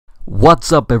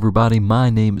What's up, everybody?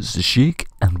 My name is Shig,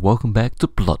 and welcome back to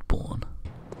Bloodborne.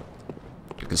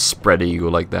 You can spread eagle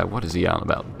like that. What is he on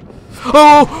about?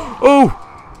 Oh!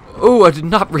 Oh! Oh, I did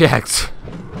not react.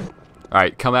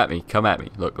 Alright, come at me. Come at me.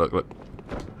 Look, look, look.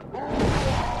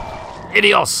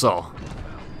 Idioso!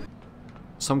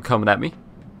 Some coming at me.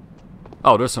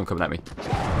 Oh, there's some coming at me.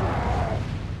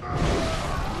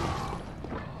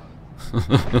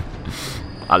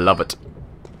 I love it.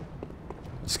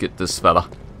 Let's get this fella.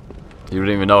 He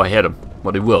didn't even know I hit him.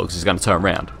 Well, he will, because he's going to turn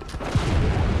around.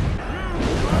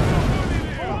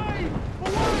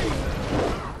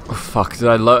 Oh, fuck, did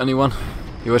I alert anyone?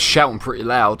 You were shouting pretty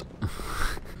loud.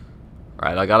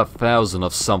 Alright, I got 1,000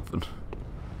 of something.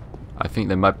 I think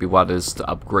there might be what it is to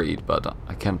upgrade, but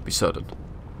I can't be certain.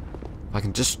 If I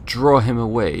can just draw him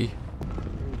away.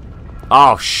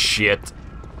 Oh, shit.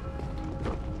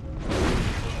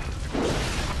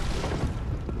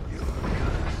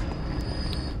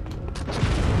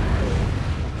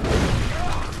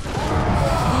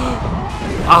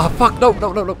 Ah, fuck, no,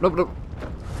 no, no, no, no, no.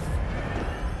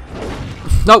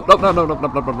 Nope, nope, no, no, no, no,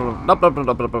 no, no, no, no, no,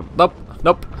 no, no, nope,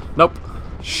 nope, nope.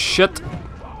 Shit.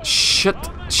 Shit.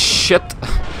 Shit.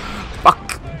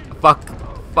 Fuck. Fuck.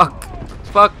 Fuck.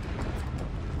 Fuck.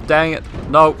 Dang it.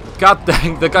 No. God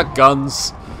dang, they got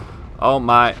guns. Oh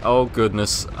my, oh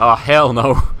goodness. Oh hell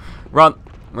no. Run.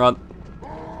 Run.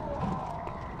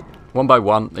 One by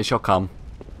one, they shall come.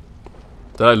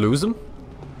 Did I lose them?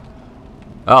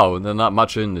 Oh, they're not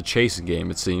much in the chasing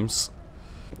game, it seems.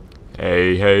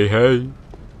 Hey, hey, hey. Do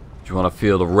you want to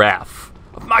feel the wrath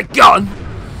of my gun?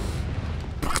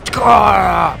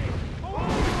 Alright,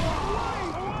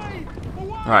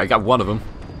 I got one of them.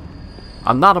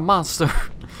 I'm not a monster.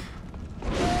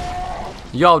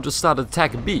 Y'all just started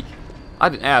attacking me. I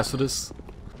didn't ask for this.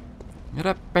 Get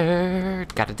up,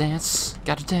 bird. Gotta dance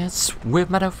with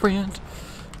my little friend.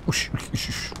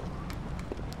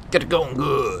 Get it going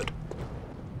good.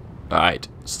 Alright,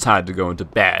 it's time to go into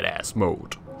badass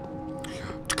mode.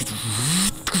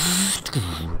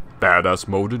 Badass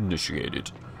mode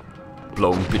initiated.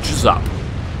 Blowing bitches up.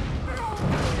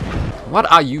 What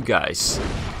are you guys?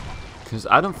 Because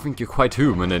I don't think you're quite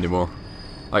human anymore.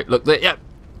 Alright, look there. Yep,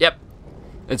 yep.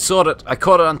 It's sorted. I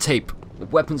caught it on tape. The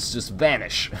weapons just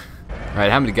vanish.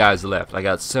 Alright, how many guys are left? I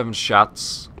got 7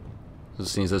 shots.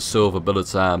 This seems as silver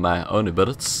bullets are my only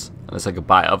bullets. Unless I could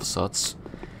buy other sorts.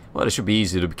 Well, it should be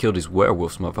easy to kill these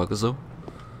werewolves, motherfuckers, though.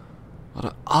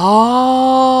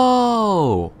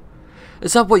 Oh!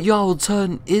 Is that what y'all will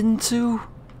turn into?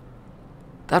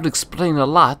 That would explain a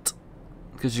lot.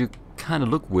 Because you kind of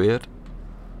look weird.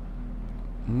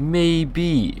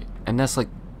 Maybe. And that's like,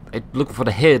 looking for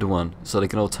the head one, so they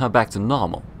can all turn back to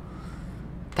normal.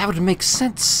 That would make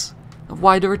sense of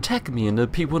why they're attacking me and the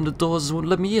people in the doors won't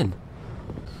let me in.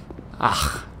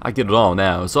 Ah, I get it all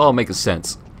now. It's all making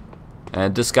sense.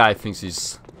 And this guy thinks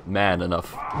he's man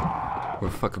enough. We're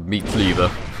a fucking meat cleaver.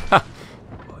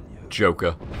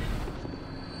 Joker.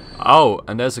 Oh,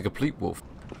 and there's a complete wolf.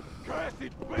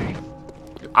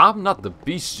 I'm not the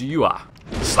beast you are.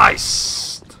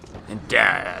 Sliced and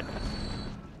dead.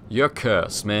 You're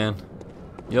cursed, man.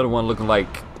 You're the one looking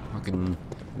like fucking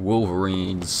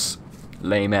Wolverine's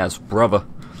lame ass brother.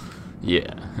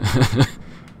 Yeah.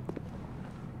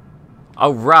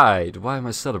 Alright, why am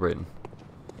I celebrating?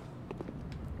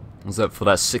 Was that for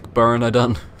that sick burn I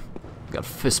done? Got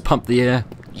fist pumped the air.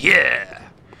 Yeah!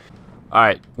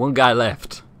 Alright, one guy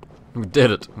left. We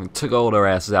did it. We took all their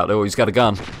asses out. Oh, he's got a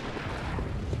gun.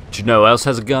 Do you know who else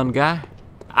has a gun, guy?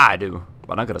 I do.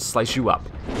 But I'm gonna slice you up.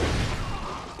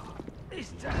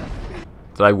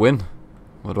 Did I win?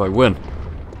 What do I win?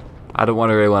 I don't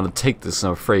really want to take this.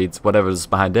 I'm afraid whatever's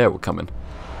behind there will come in.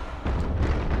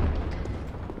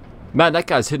 Man, that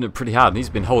guy's hitting it pretty hard, and he's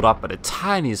been held up by the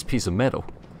tiniest piece of metal.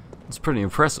 It's pretty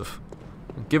impressive.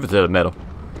 Give it to the metal.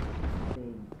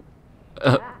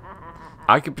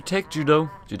 I can protect you, though.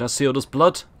 Do you not see all this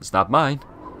blood? It's not mine.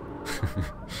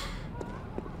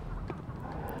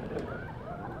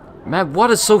 Man,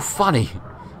 what is so funny?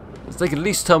 It's like at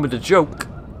least tell me the joke.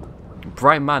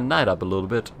 Brighten my night up a little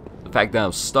bit. The fact that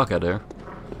I'm stuck out there.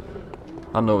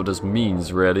 I don't know what this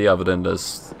means, really, other than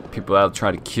there's people out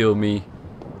trying to kill me.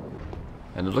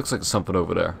 And it looks like something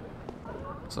over there.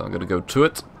 So I'm gonna go to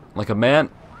it, like a man,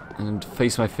 and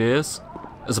face my fears.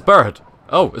 There's a bird!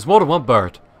 Oh, it's more than one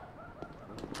bird.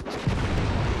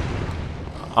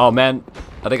 Oh man,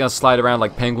 are they gonna slide around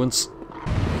like penguins?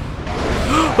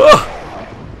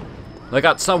 I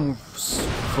got some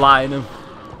flying them.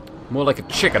 More like a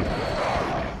chicken.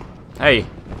 Hey.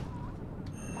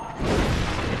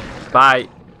 Bye.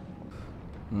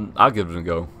 I'll give it a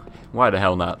go. Why the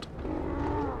hell not?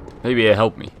 Maybe it'll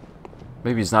help me.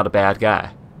 Maybe he's not a bad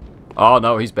guy. Oh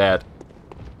no, he's bad.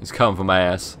 He's coming for my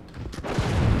ass.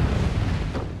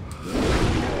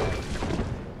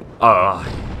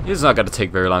 He's not gonna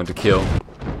take very long to kill.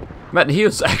 Man, he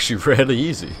was actually really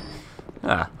easy.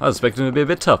 I was expecting him to be a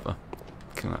bit tougher.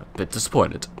 I'm a bit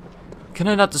disappointed. Can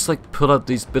I not just like pull out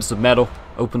these bits of metal,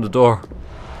 open the door,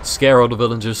 scare all the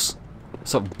villagers?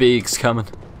 Something big's coming,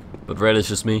 but really it's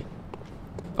just me.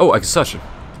 Oh, I can touch him.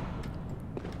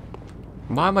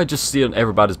 Why am I just stealing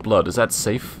everybody's blood? Is that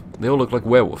safe? They all look like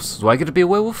werewolves. Do I get to be a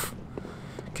werewolf?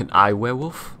 Can I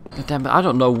werewolf? God damn it, I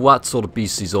don't know what sort of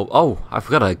beasts these all... Oh, I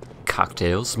forgot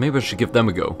cocktails. Maybe I should give them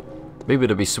a go. Maybe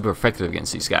they'll be super effective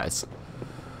against these guys.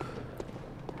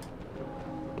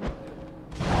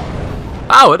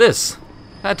 Oh, it is!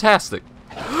 Fantastic.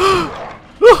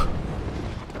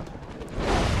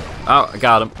 Oh, I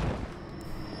got him.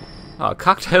 Oh,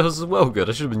 cocktails is well good.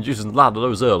 I should have been using a lot of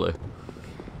those earlier.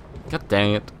 God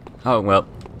dang it. Oh, well,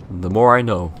 the more I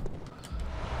know.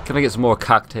 Can I get some more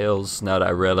cocktails now that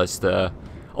I realize the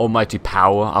almighty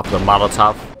power of the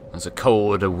Molotov? There's a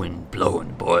cold wind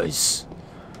blowing, boys.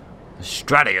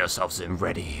 Strata yourselves in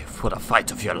ready for the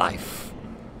fight of your life.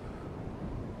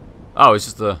 Oh, it's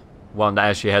just the one that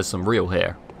actually has some real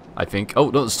hair, I think. Oh,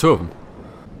 no, there's two of them.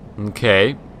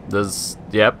 Okay,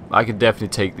 yep, I can definitely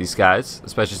take these guys,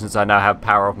 especially since I now have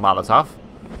power of Molotov.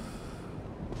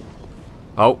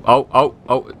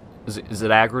 Oh, is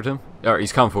it aggroed him? Alright,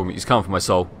 he's coming for me, he's coming for my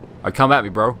soul. Alright, come at me,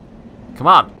 bro. Come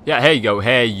on. Yeah, here you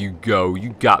go. You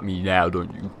got me now,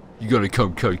 don't you? You gonna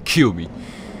come kill me.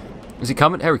 Is he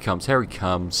coming? Here he comes,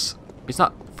 He's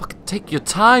not... Fucking take your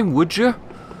time, would you?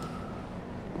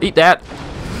 Eat that.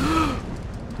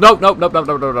 No.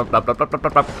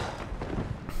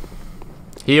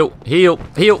 Heal.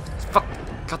 Fuck.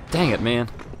 God dang it, man.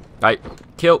 Alright,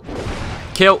 kill.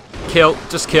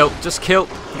 Just kill.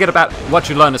 Forget about what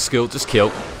you learn at school. Just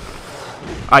kill.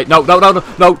 Alright, no.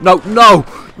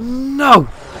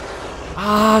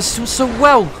 Ah, it's doing so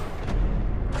well.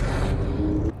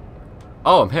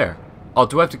 Oh, I'm here. Oh,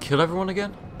 do I have to kill everyone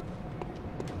again?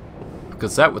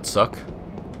 Because that would suck.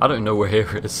 I don't even know where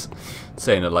here is.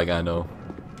 Saying it like I know.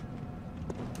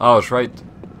 Oh, it's right.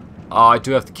 Oh, I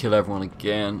do have to kill everyone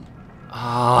again.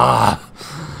 Ah.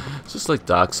 It's just like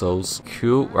Dark Souls.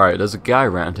 Cool. Alright, there's a guy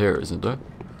around here, isn't there?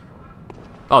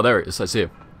 Oh, there he is. I see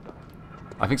him.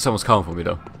 I think someone's coming for me,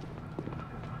 though.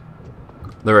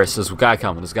 There is. There's a guy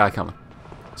coming. He's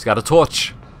got a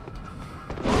torch.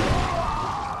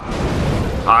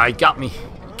 Ah, he got me. He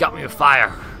got me with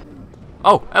fire.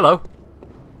 Oh, hello.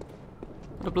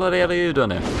 What the bloody hell are you doing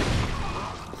there?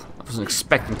 I wasn't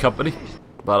expecting company.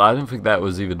 But I don't think that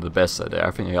was even the best idea.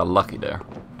 I think I got lucky there.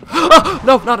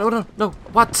 No.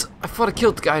 What? I thought I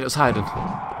killed the guy that was hiding.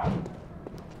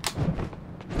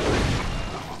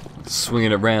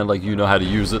 Swinging it around like you know how to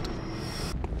use it.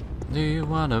 Do you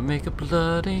wanna make a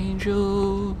blood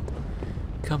angel?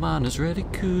 Come on, it's really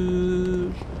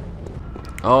cool.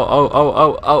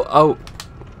 Oh.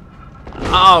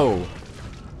 I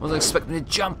wasn't expecting to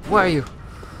jump. Where are you?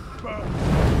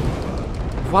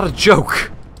 What a joke.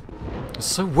 It's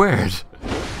so weird.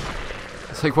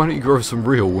 It's like, why don't you grow some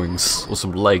real wings or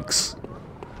some legs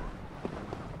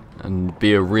and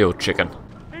be a real chicken?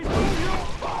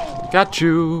 Got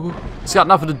you. It's got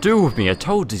nothing to do with me. I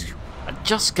told you. I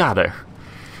just got her.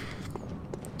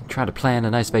 Trying to plan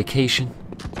a nice vacation.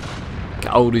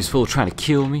 Got all these fools trying to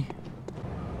kill me.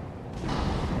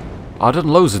 Oh, I did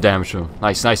loads of damage to him.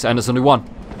 Nice, and there's only one.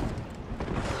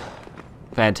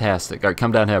 Fantastic. Alright,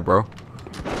 come down here, bro.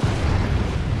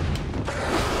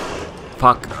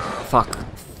 Fuck.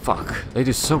 They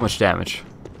do so much damage.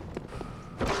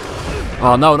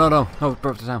 Oh, no. No, it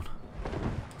broke it down.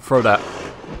 Throw that.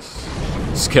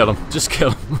 Just kill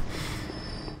him.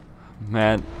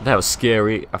 Man, that was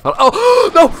scary. I felt...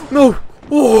 Oh! No!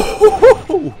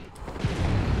 Oh!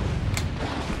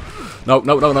 No!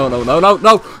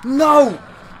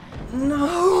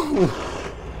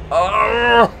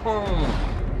 Oh!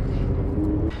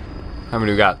 How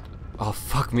many we got? Oh,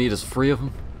 fuck me, there's 3 of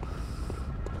them.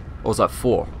 Or was that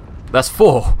 4? That's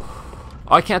 4! Oh,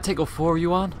 I can't take all 4 of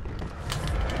you on?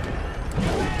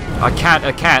 I can't.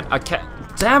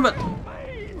 Damn it!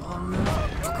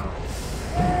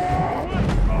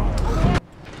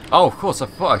 Oh, of course, I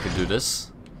thought I could do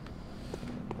this.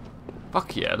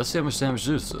 Fuck yeah, let's see how much damage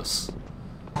does this.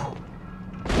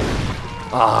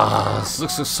 Ah, this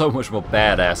looks so much more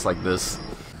badass like this.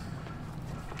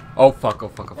 Oh fuck.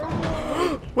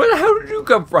 Where the hell did you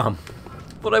come from?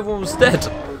 I thought everyone was dead.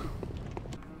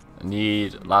 I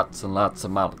need lots and lots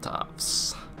of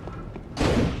Molotovs.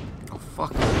 Oh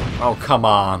fuck. Oh, come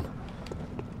on.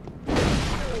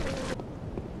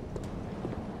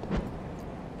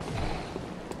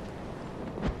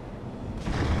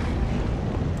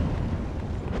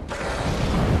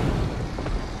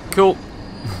 cool.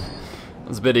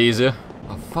 That's a bit easier.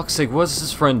 Oh, fuck's sake, what's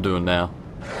his friend doing now?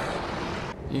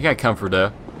 You got comfort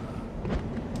there.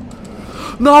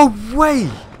 No way!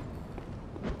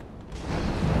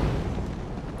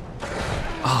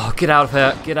 Oh, get out of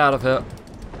here. Get out of here.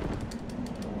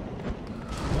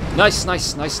 Nice,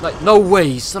 nice, nice, nice. No way,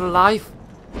 he's still alive?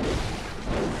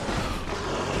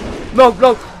 No,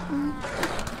 no.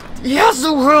 He has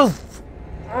no health.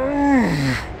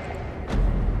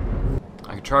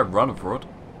 I could try running for it.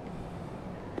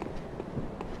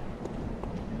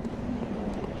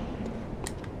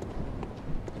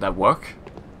 Did that work?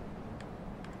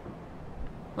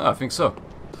 Oh, I think so.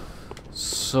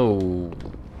 So,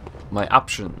 my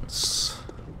options.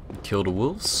 Kill the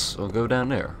wolves or go down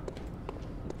there?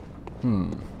 I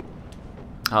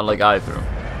don't like either.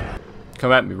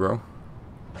 Come at me, bro.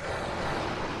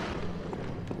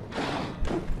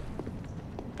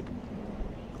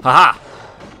 Haha!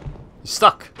 He's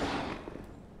stuck.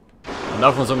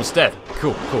 Another one's almost dead.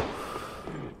 Cool, cool.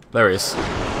 There he is.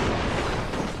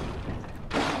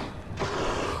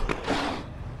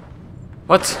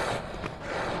 What?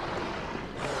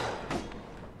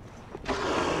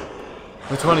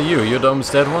 Which one are you? You're the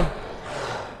almost dead one?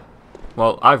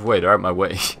 Well, I've waited out my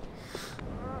way.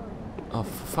 Oh,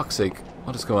 for fuck's sake.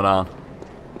 What is going on?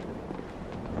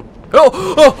 Oh!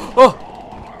 Oh! Oh!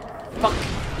 Fuck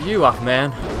you up,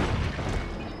 man.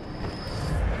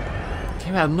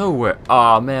 Came out of nowhere.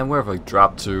 Aw, man, where have I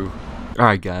dropped to?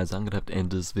 Alright guys, I'm gonna have to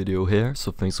end this video here,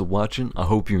 so thanks for watching. I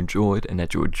hope you enjoyed and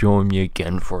that you will join me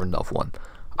again for another one.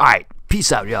 Alright,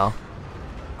 peace out, y'all.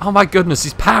 Oh my goodness,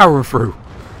 he's powering through.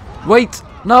 Wait,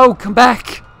 no, come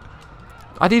back.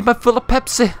 I need my full of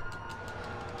Pepsi.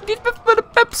 I need my full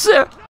of Pepsi.